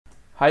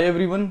Hi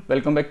everyone,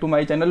 welcome back to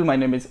my channel. My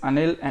name is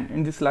Anil, and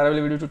in this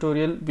Laravel video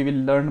tutorial we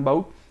will learn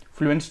about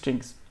Fluent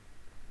Strings.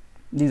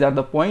 These are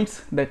the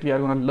points that we are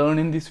going to learn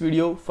in this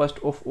video. First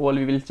of all,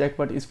 we will check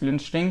what is Fluent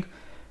String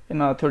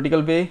in a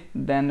theoretical way.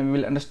 Then we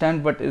will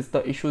understand what is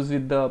the issues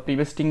with the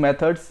previous string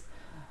methods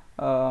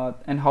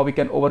and how we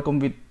can overcome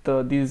with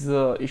these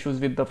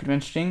issues with the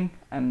Fluent String.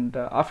 And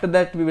after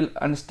that we will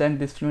understand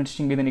this Fluent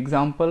String with an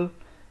example.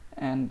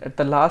 And at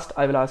the last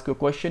I will ask you a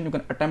question. You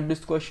can attempt this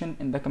question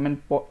in the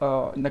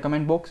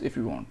comment box if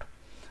you want.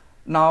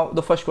 Now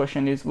the first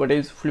question is, what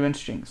is Fluent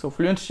String? So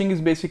Fluent String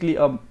is basically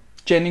a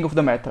chaining of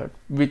the method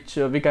which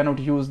we cannot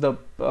use the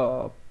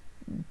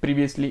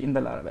previously in the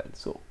Laravel.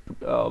 So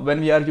when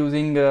we are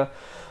using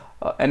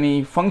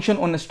any function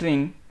on a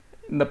string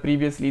in the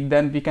previously,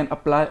 then we can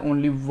apply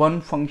only one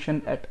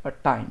function at a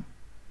time,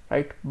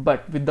 right?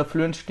 But with the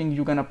Fluent String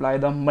you can apply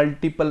the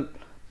multiple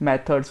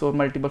methods or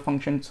multiple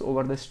functions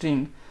over the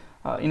string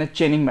in a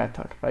chaining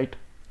method, right?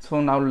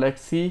 So now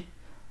let's see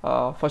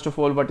first of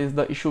all what is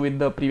the issue with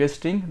the previous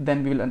string,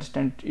 then we will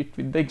understand it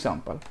with the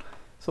example.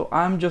 So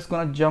I'm just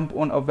gonna jump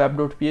on a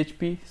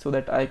web.php so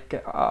that I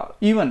can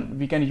even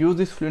we can use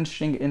this Fluent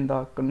String in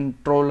the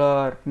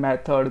controller,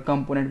 method,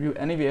 component view,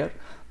 anywhere,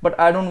 but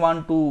I don't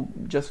want to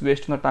just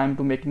waste the time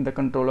to making the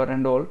controller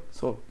and all.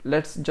 So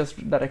let's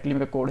just directly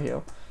make a code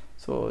here.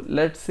 So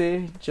let's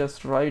say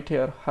just write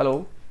here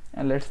hello,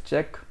 and let's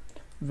check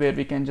where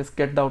we can just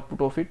get the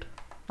output of it.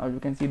 Now you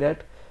can see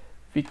that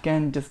we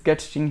can just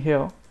get string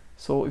here.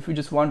 So if you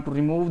just want to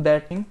remove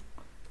that thing,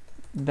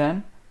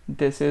 then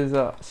this is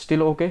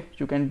still okay,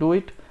 you can do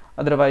it.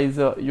 Otherwise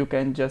you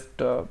can just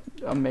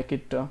make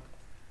it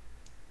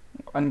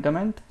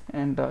uncomment,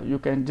 and you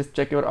can just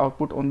check your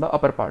output on the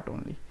upper part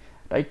only,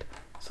 right?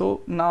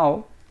 So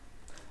now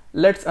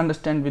let's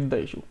understand with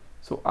the issue.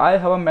 So I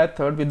have a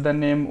method with the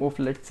name of,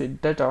 let's say,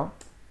 data,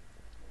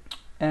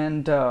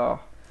 and I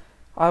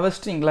have a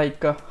string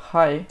like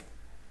hi,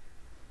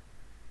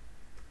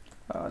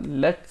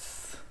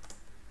 let's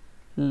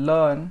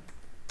learn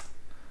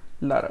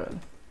Laravel,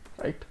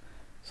 right?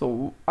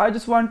 So I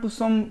just want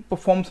to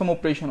perform some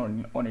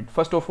operation on it.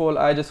 First of all,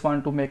 I just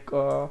want to make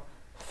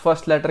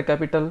first letter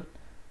capital,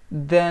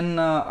 then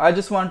I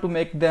just want to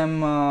make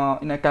them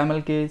in a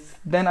camel case,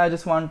 then I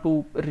just want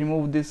to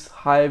remove this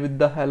hi with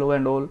the hello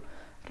and all.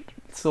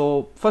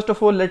 So first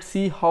of all, let's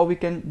see how we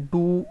can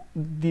do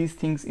these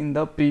things in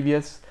the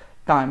previous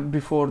time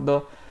before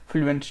the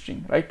Fluent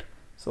String, right?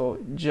 So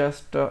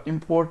just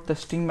import the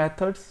string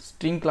methods,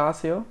 string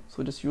class here.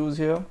 So just use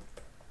here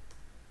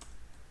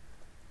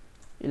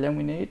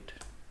eliminate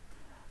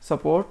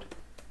support,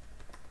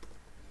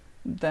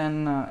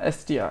 then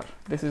str.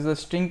 This is a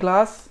string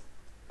class.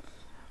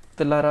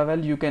 The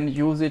Laravel, you can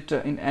use it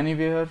in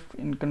anywhere,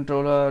 in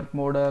controller,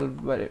 model,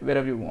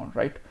 wherever you want,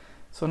 right?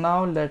 So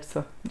now let's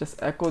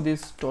just echo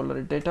this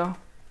 $data,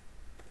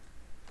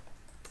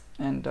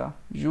 and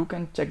you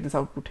can check this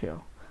output here.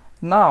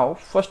 Now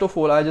first of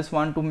all, I just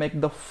want to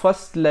make the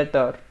first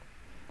letter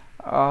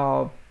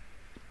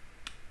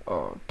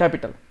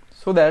capital.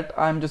 So that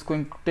I'm just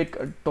going to take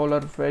a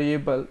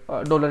 $variable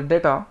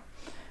 $data,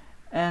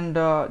 and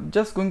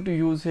just going to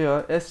use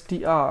here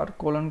str :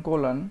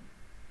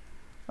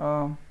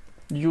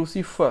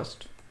 uc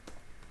first,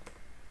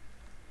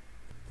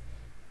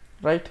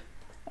 right?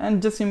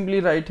 And just simply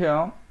write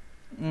here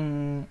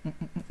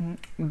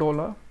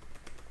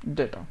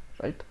 $data,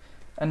 right?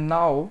 And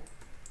now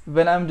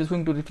when I'm just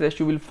going to refresh,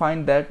 you will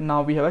find that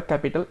now we have a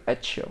capital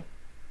H here,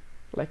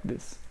 like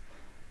this.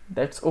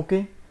 That's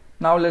okay.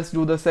 Now let's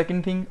do the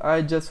second thing.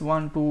 I just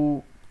want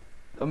to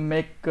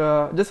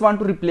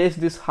replace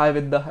this hi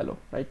with the hello,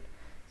 right?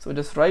 So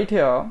just write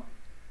here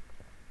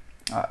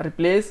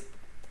replace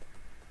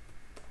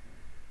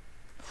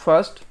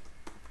first,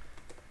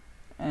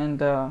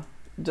 and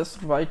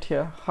just write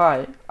here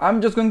hi.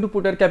 I'm just going to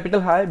put a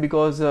capital hi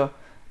because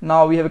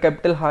now we have a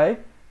capital hi,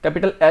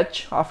 capital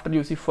H after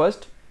you see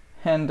first,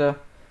 and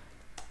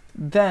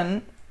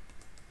then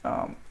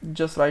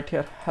just write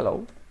here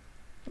hello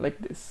like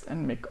this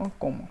and make a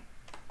comma.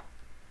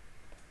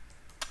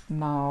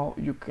 Now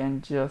you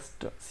can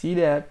just see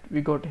that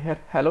we got here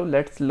hello,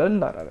 let's learn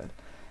Laravel.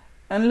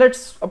 And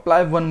let's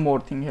apply one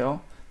more thing here.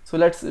 So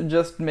let's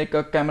just make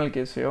a camel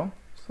case here.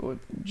 So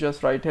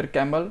just write here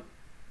camel,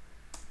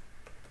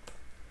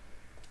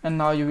 and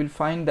now you will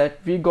find that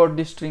we got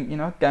this string in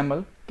a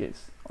camel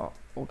case. Oh,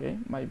 okay,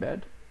 my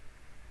bad.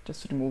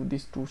 Just remove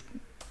these two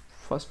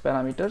first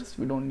parameters,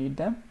 we don't need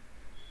them,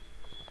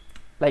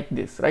 like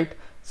this, right?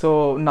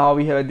 So now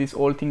we have this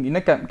whole thing in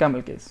a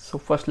camel case. So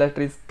first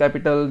letter is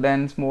capital,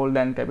 then small,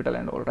 then capital,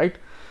 and all, right?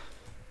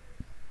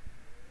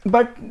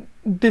 But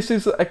this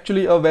is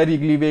actually a very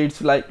ugly way.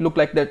 It's like look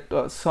like that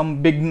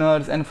some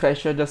beginners and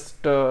fresher just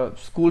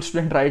school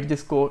student write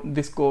this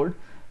code.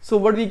 So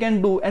what we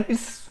can do, and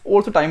it's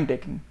also time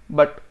taking,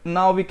 but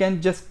now we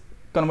can just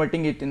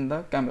converting it in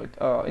the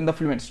in the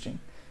Fluent String.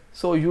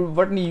 So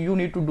what you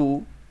need to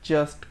do,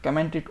 just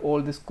comment it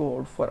all this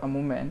code for a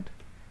moment,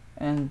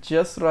 and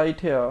just write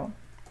here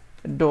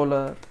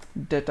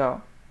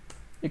 $data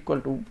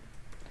equal to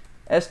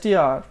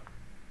str :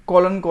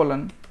 colon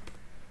colon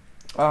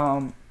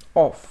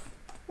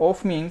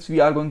off means we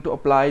are going to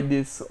apply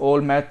this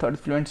all method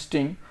Fluent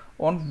string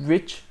on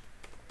which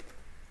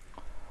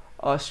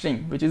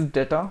string, which is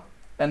data.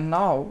 And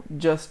now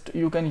just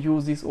you can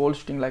use this all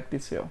string like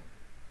this here,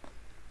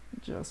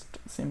 just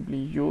simply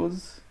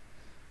use,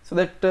 so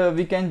that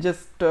we can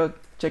just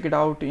check it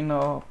out in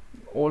a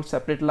all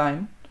separate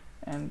line,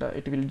 and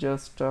it will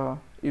just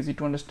easy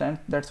to understand.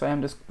 That's why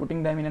I'm just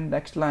putting them in a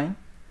next line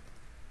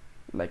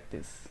like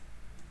this.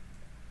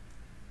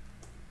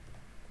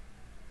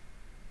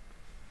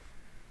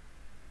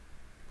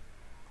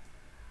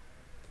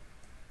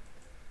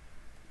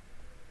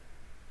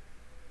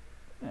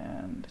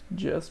 And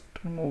just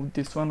remove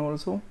this one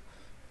also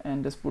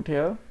and just put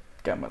here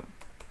camel.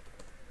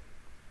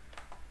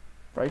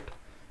 Right,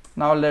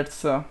 now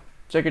let's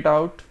check it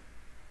out,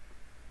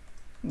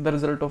 the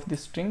result of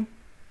this string.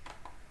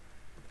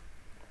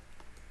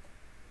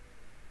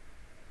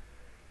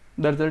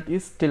 The result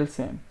is still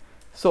same.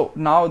 So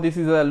now this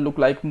is a look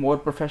like more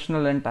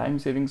professional and time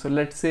saving. So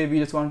let's say we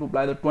just want to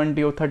apply the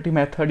 20 or 30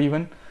 method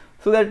even,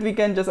 so that we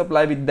can just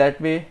apply with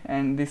that way.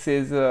 And this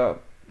is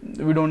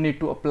we don't need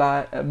to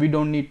apply, we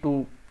don't need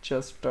to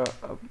just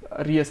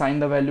reassign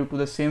the value to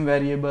the same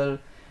variable,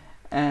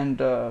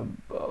 and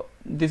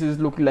this is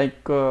look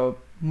like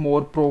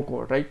more pro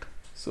code, right?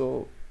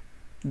 So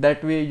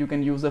that way you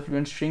can use the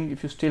Fluent string.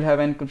 If you still have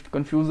any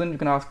confusion, you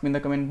can ask me in the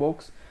comment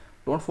box.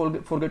 Don't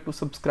forget to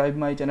subscribe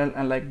my channel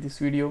and like this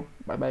video.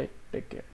 Bye bye, take care.